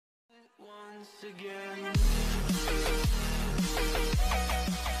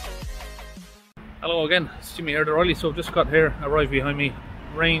Hello again, it's Jimmy here, the Riley. So I've just got here, arrived behind me,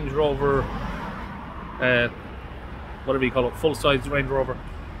 Range Rover, whatever you call it, full-size Range Rover.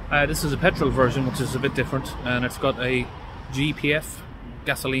 This is a petrol version, which is a bit different, and it's got a GPF,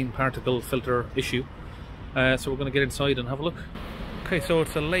 gasoline particle filter issue. So we're going to get inside and have a look. Okay, so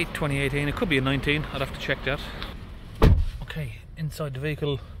it's a late 2018, it could be a 19, I'd have to check that. Okay, inside the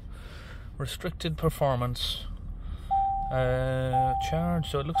vehicle, restricted performance, charge,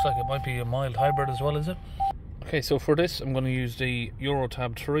 so it looks like it might be a mild hybrid as well, is it? Okay, so for this I'm going to use the Euro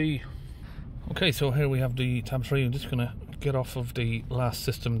tab 3. Okay, so here we have the tab 3. I'm just going to get off of the last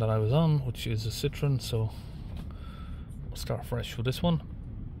system that I was on, which is a Citroen, so we'll start fresh with this one.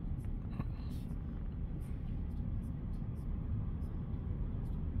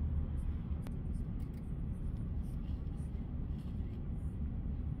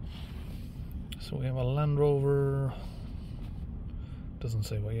 So we have a Land Rover, doesn't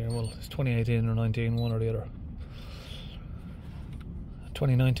say what year, well it's 2018 or 19, one or the other.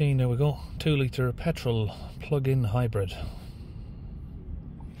 2019, there we go, 2 litre petrol plug-in hybrid.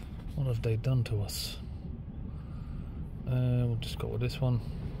 What have they done to us? We'll just go with this one.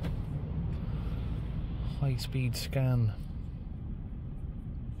 High speed scan.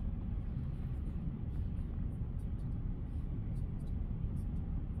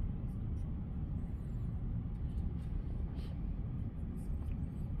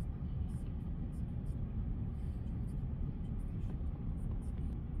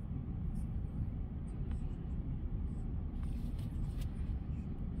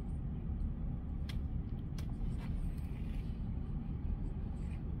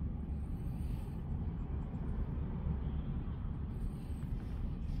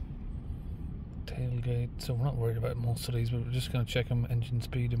 Tailgate, so we're not worried about most of these, but we're just going to check them. Engine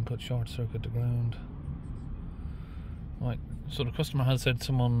speed, input, short circuit to ground. Right, so the customer has said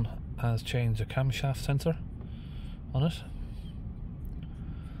someone has changed a camshaft sensor on it,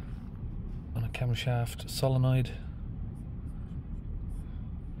 and a camshaft solenoid.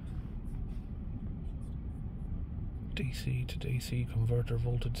 DC to DC converter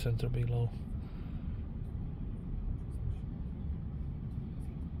voltage sensor below.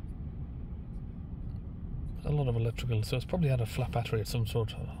 A lot of electrical, so it's probably had a flat battery of some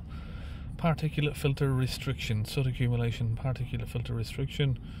sort. Particulate filter restriction, soot accumulation, particulate filter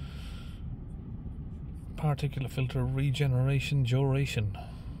restriction, particulate filter regeneration duration,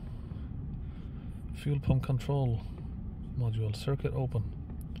 fuel pump control module, circuit open.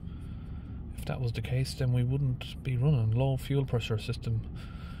 If that was the case, then we wouldn't be running. Low fuel pressure system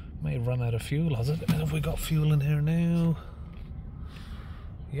may have run out of fuel, has it? And have we got fuel in here now?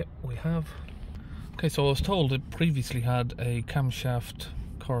 Yep, we have. Okay, so I was told it previously had a camshaft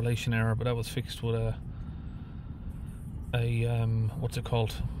correlation error, but that was fixed with a what's it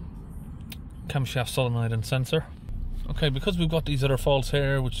called? Camshaft solenoid and sensor. Okay, because we've got these other faults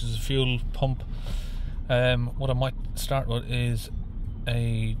here, which is a fuel pump, what I might start with is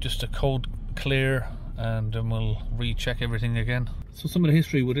just a code clear, and then we'll recheck everything again. So some of the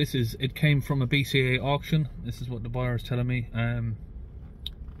history with this is it came from a BCA auction. This is what the buyer is telling me.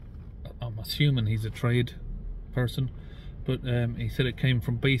 I'm assuming he's a trade person, but he said it came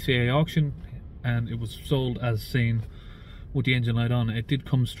from BCA auction and it was sold as seen with the engine light on. It did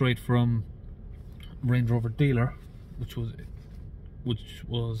come straight from Range Rover dealer, which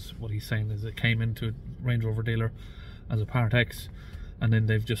was what he's saying is it came into Range Rover dealer as a Part X, and then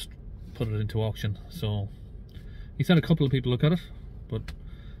they've just put it into auction. So he's had a couple of people look at it, but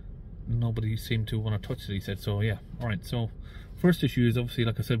nobody seemed to want to touch it, he said. So yeah, alright, so first issue is obviously,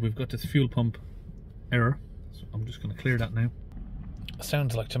 like I said, we've got this fuel pump error, so I'm just going to clear that now. It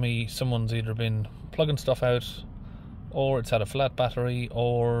sounds like to me someone's either been plugging stuff out, or it's had a flat battery,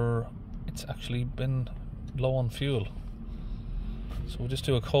 or it's actually been low on fuel. So we'll just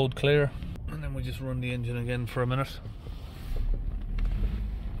do a code clear, and then we just run the engine again for a minute.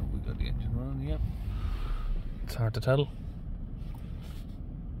 We got the engine running, yeah. It's hard to tell.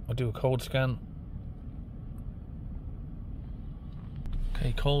 I'll do a code scan.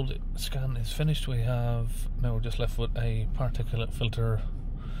 Okay, code scan is finished. We have now we're just left with a particulate filter.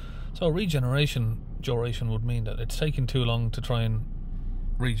 So regeneration duration would mean that it's taking too long to try and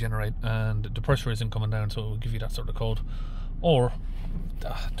regenerate, and the pressure isn't coming down, so it will give you that sort of code. Or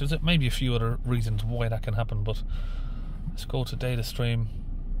there's maybe a few other reasons why that can happen, but let's go to data stream.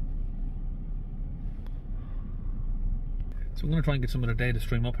 So I'm going to try and get some of the data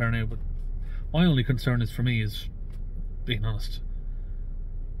stream up here now, but my only concern is, for me, is being honest,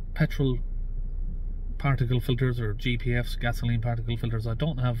 petrol particle filters or GPFs, gasoline particle filters. I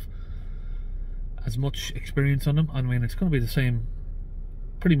don't have as much experience on them. I mean, it's going to be the same,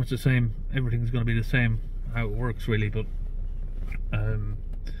 pretty much the same. Everything's going to be the same how it works, really. But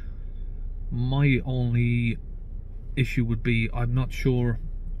my only issue would be I'm not sure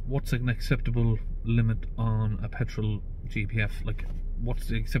what's an acceptable limit on a petrol GPF. Like, what's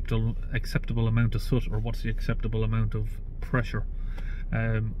the acceptable amount of soot, or what's the acceptable amount of pressure?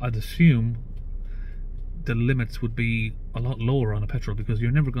 I'd assume the limits would be a lot lower on a petrol, because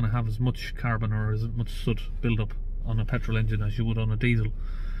you're never going to have as much carbon or as much soot build up on a petrol engine as you would on a diesel.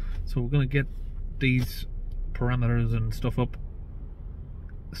 So we're going to get these parameters and stuff up,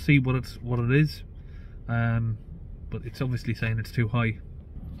 see what it is, but it's obviously saying it's too high.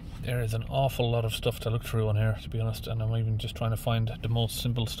 There is an awful lot of stuff to look through on here, to be honest, and I'm even just trying to find the most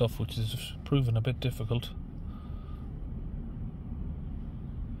simple stuff, which is proven a bit difficult.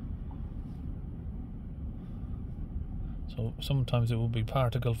 So sometimes it will be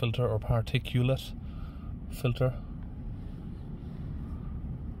particle filter or particulate filter.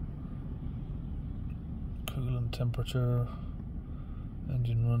 Coolant temperature,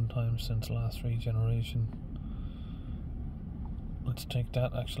 engine runtime since last regeneration. Let's take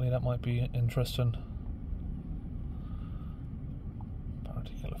that, actually, that might be interesting.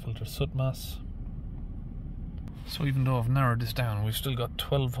 Particulate filter soot mass. So even though I've narrowed this down, we've still got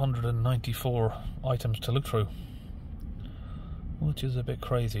 1294 items to look through, which is a bit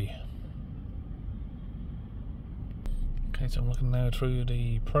crazy. Okay, so I'm looking now through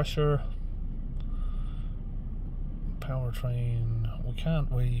the pressure, powertrain. We can't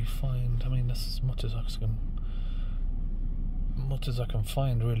really find, I mean, that's as much as I can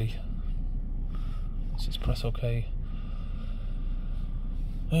find, really. Let's just press OK.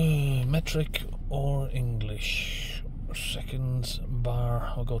 Metric or English? Seconds,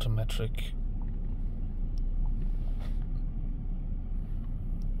 bar. I'll go to metric.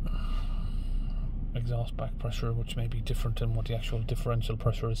 Exhaust back pressure, which may be different than what the actual differential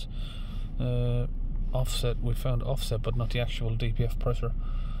pressure is. Offset, we found offset, but not the actual DPF pressure.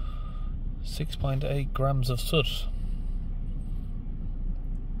 6.8 grams of soot.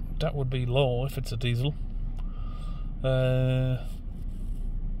 That would be low if it's a diesel. Gonna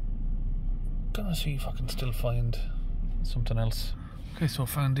see if I can still find something else. Okay, so I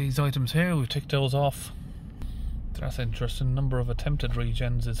found these items here. We've ticked those off. That's interesting. Number of attempted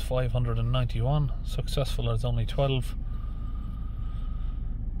regens is 591. Successful is only 12.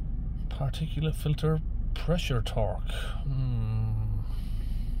 Particulate filter pressure torque.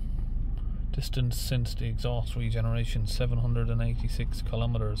 Distance since the exhaust regeneration, 786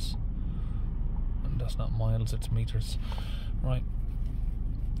 kilometers. And that's not miles, it's meters. Right.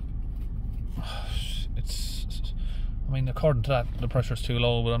 I mean, according to that, the pressure's too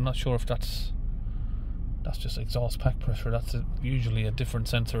low, but I'm not sure if that's just exhaust pack pressure. That's usually a different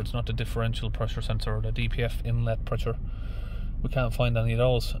sensor. It's not the differential pressure sensor or the DPF inlet pressure. We can't find any of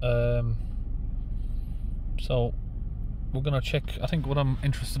those. So we're going to check. I think what I'm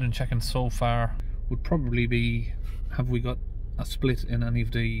interested in checking so far would probably be, have we got a split in any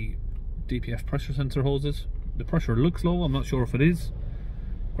of the DPF pressure sensor hoses? The pressure looks low, I'm not sure if it is.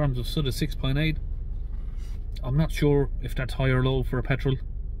 Grams of soot is 6.8. I'm not sure if that's high or low for a petrol.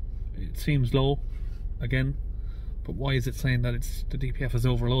 It seems low again, but why is it saying that it's the DPF is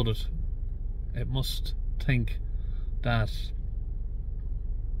overloaded? It must think that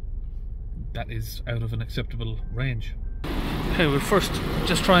that is out of an acceptable range. Okay, we'll first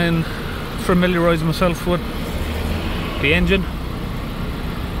just try and familiarise myself with the engine.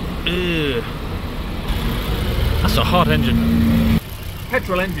 That's a hot engine.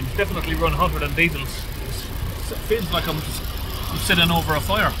 Petrol engines definitely run hotter than diesels. It feels like I'm sitting over a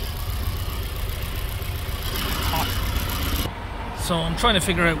fire. Hot. So I'm trying to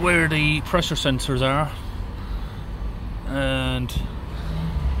figure out where the pressure sensors are, and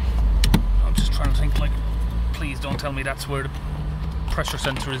I'm just trying to think, like, please don't tell me that's where the pressure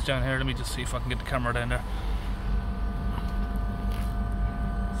sensor is down here. Let me just see if I can get the camera down there.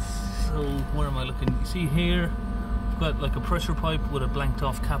 So where am I looking? You see here, I've got like a pressure pipe with a blanked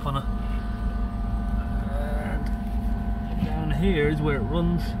off cap on it, and down here is where it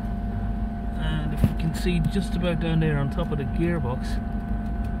runs, and if you can see just about down there on top of the gearbox,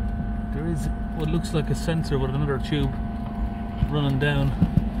 there is what looks like a sensor with another tube running down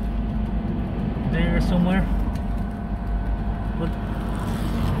there somewhere, but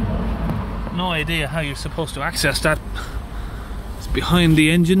no idea how you're supposed to access that. It's behind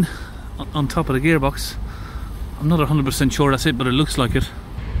the engine on top of the gearbox. I'm not 100% sure that's it, but it looks like it.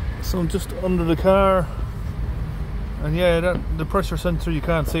 So I'm just under the car, and yeah, the pressure sensor, you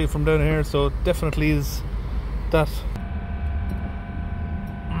can't see it from down here, so it definitely is that.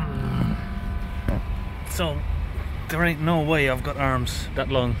 so there ain't no way I've got arms that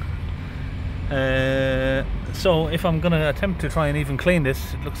long. So if I'm gonna attempt to try and even clean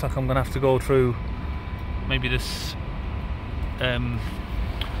this, it looks like I'm gonna have to go through maybe this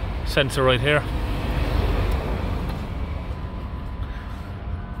sensor right here.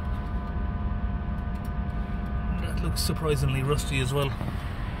 That looks surprisingly rusty as well.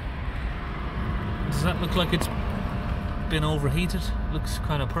 Does that look like it's been overheated? Looks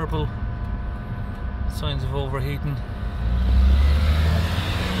kind of purple. Signs of overheating.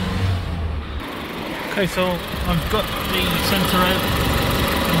 Okay, so I've got the sensor out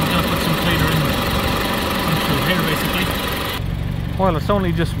and I'm going to put some cleaner in through here basically. Well, it's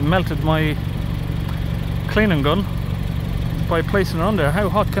only just melted my cleaning gun by placing it on there. How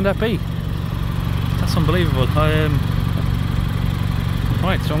hot can that be? That's unbelievable.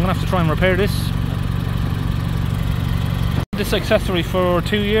 Right, so I'm going to have to try and repair this. This accessory for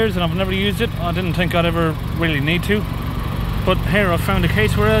 2 years and I've never used it. I didn't think I'd ever really need to, but here I've found a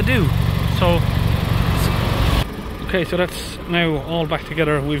case where I do. So okay, so that's now all back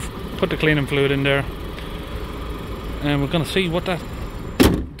together. We've put the cleaning fluid in there and we're going to see what that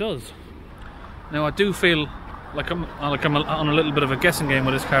does. Now I do feel like I'm on a little bit of a guessing game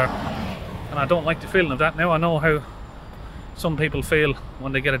with this car, and I don't like the feeling of that. Now I know how some people feel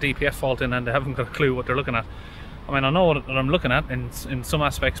when they get a DPF fault in and they haven't got a clue what they're looking at. I mean, I know what I'm looking at in some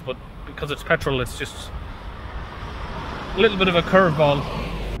aspects, but because it's petrol, it's just a little bit of a curveball.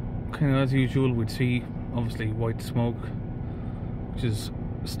 Okay, now as usual we'd see obviously white smoke, which is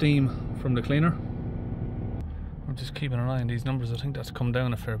steam from the cleaner. I'm just keeping an eye on these numbers. I think that's come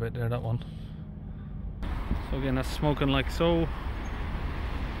down a fair bit there, that one. So again, that's smoking like so.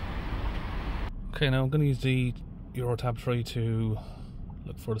 Okay, now I'm going to use the Euro tab 3 to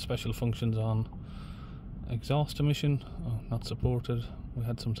look for the special functions on exhaust emission. Oh, not supported. We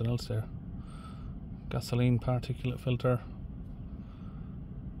had something else there. Gasoline particulate filter,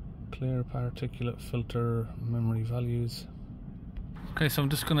 clear particulate filter, memory values. Okay, so I'm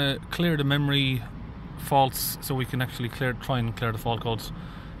just going to clear the memory faults so we can actually try and clear the fault codes.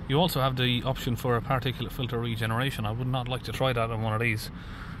 You also have the option for a particulate filter regeneration. I would not like to try that on one of these,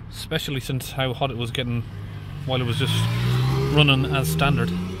 especially since how hot it was getting while it was just running as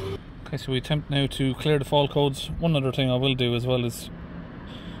standard. Okay, so we attempt now to clear the fault codes. One other thing I will do as well is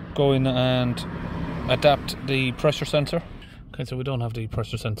go in and adapt the pressure sensor. Okay, so we don't have the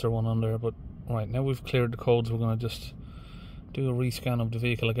pressure sensor one on there, but right, now we've cleared the codes, we're going to just do a rescan of the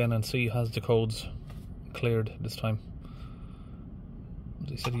vehicle again and see has the codes cleared this time.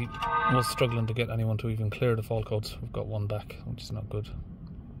 He said he was struggling to get anyone to even clear the fault codes. We've got one back, which is not good.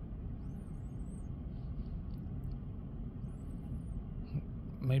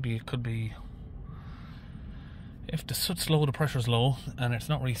 Maybe it could be, if the soot's low, the pressure's low, and it's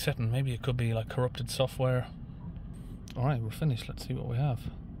not resetting, maybe it could be like corrupted software. Alright, we're finished. Let's see what we have.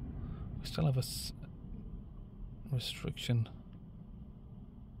 We still have a restriction.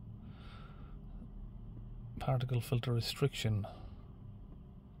 Particle filter restriction.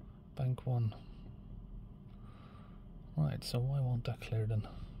 Bank 1. Right, so why won't that clear then?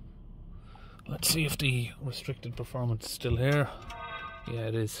 Let's see if the restricted performance is still here. Yeah,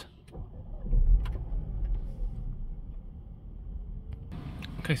 it is.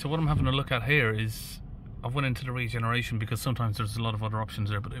 Okay, so what I'm having a look at here is I've went into the regeneration because sometimes there's a lot of other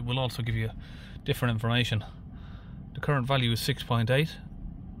options there, but it will also give you different information. The current value is 6.8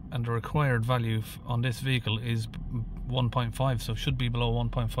 and the required value on this vehicle is 1.5, so it should be below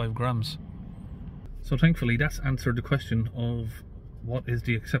 1.5 grams. So thankfully that's answered the question of what is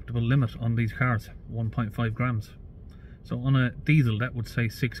the acceptable limit on these cars, 1.5 grams. So on a diesel that would say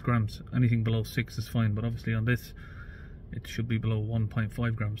 6 grams, anything below 6 is fine, but obviously on this it should be below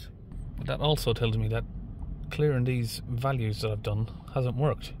 1.5 grams. But that also tells me that clearing these values that I've done hasn't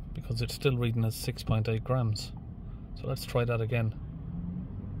worked, because it's still reading as 6.8 grams. So let's try that again.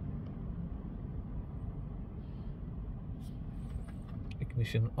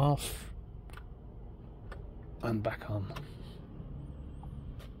 Ignition off and back on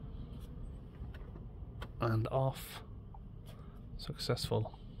and off.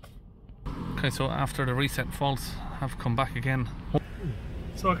 Successful. Okay, so after the reset faults have come back again,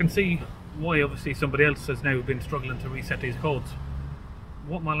 so I can see why obviously somebody else has now been struggling to reset these codes.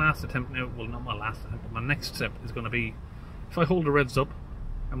 What my last attempt now, well not my last attempt, but my next step is going to be, if I hold the revs up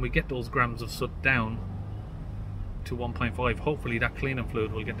and we get those grams of soot down to 1.5, hopefully that cleaning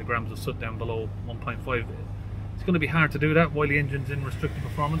fluid will get the grams of soot down below 1.5. It's going to be hard to do that while the engine's in restricted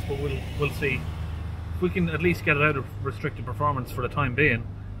performance, but we'll see. If we can at least get it out of restricted performance for the time being,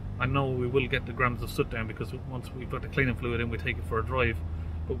 I know we will get the grams of soot down, because once we've got the cleaning fluid in, we take it for a drive,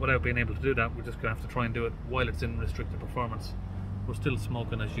 But without being able to do that, we're just going to have to try and do it while it's in restricted performance. We're still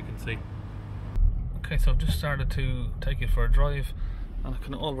smoking, as you can see. Okay, so I've just started to take it for a drive, and I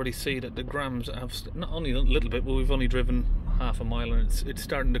can already see that the grams have, not only a little bit, but we've only driven half a mile and it's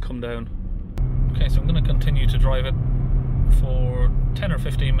starting to come down. Okay, so I'm going to continue to drive it for 10 or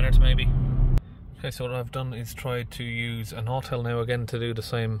 15 minutes maybe. Okay, so what I've done is tried to use an autel now again to do the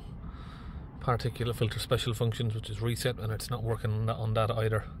same particulate filter special functions, which is reset, and it's not working on that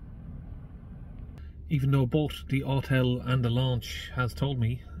either. Even though both the autel and the launch has told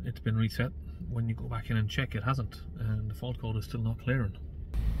me it's been reset, when you go back in and check, it hasn't, and the fault code is still not clearing.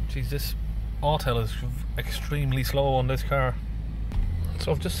 Geez, this autel is extremely slow on this car.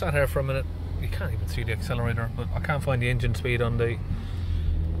 So I've just sat here for a minute. You can't even see the accelerator, but I can't find the engine speed on the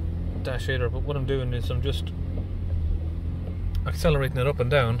dash either. But what I'm doing is I'm just accelerating it up and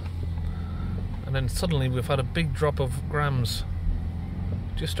down, and then suddenly we've had a big drop of grams.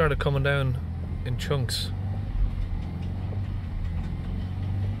 Just started coming down in chunks.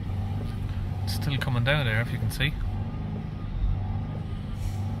 It's still coming down there, if you can see.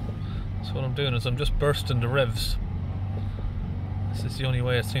 So what I'm doing is I'm just bursting the revs. This is the only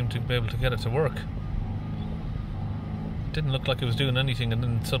way I seem to be able to get it to work. It didn't look like it was doing anything, and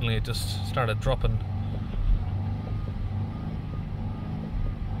then suddenly it just started dropping.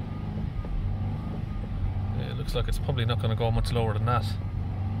 Yeah, it looks like it's probably not going to go much lower than that.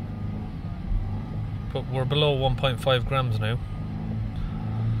 But we're below 1.5 grams now.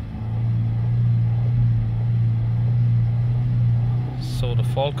 So the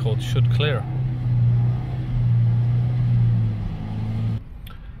fault code should clear.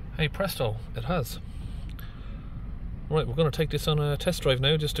 Hey presto, it has. Right, we're going to take this on a test drive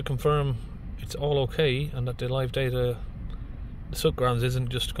now just to confirm it's all okay and that the live data, the soot grams, isn't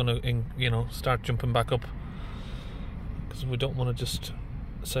just going to, you know, start jumping back up. Because we don't want to just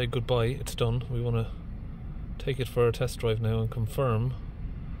say goodbye, it's done. We want to take it for a test drive now and confirm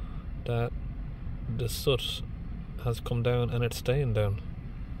that the soot has come down and it's staying down.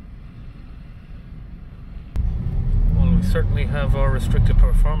 Well, we certainly have our restricted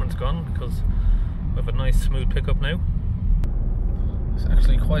performance gone, because we have a nice smooth pickup now. It's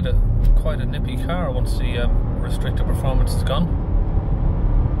actually quite a nippy car once the restricted performance is gone.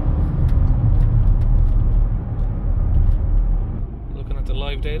 Looking at the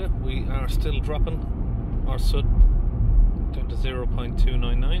live data, we are still dropping our soot down to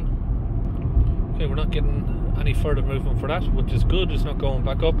 0.299. Okay, we're not getting any further movement for that, which is good. It's not going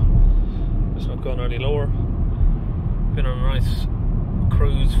back up, it's not going any lower. Been on a nice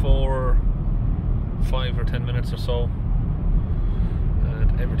cruise for 5 or 10 minutes or so,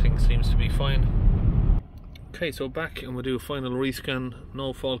 and everything seems to be fine. Okay, so back and we'll do a final rescan.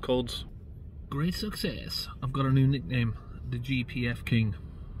 No fault codes. Great success. I've got a new nickname, the GPF King.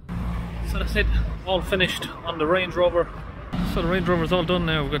 So that's it, all finished on the Range Rover. So the Range Rover's all done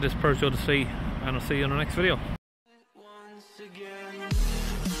now. We've got this Peugeot to see, and I'll see you in the next video.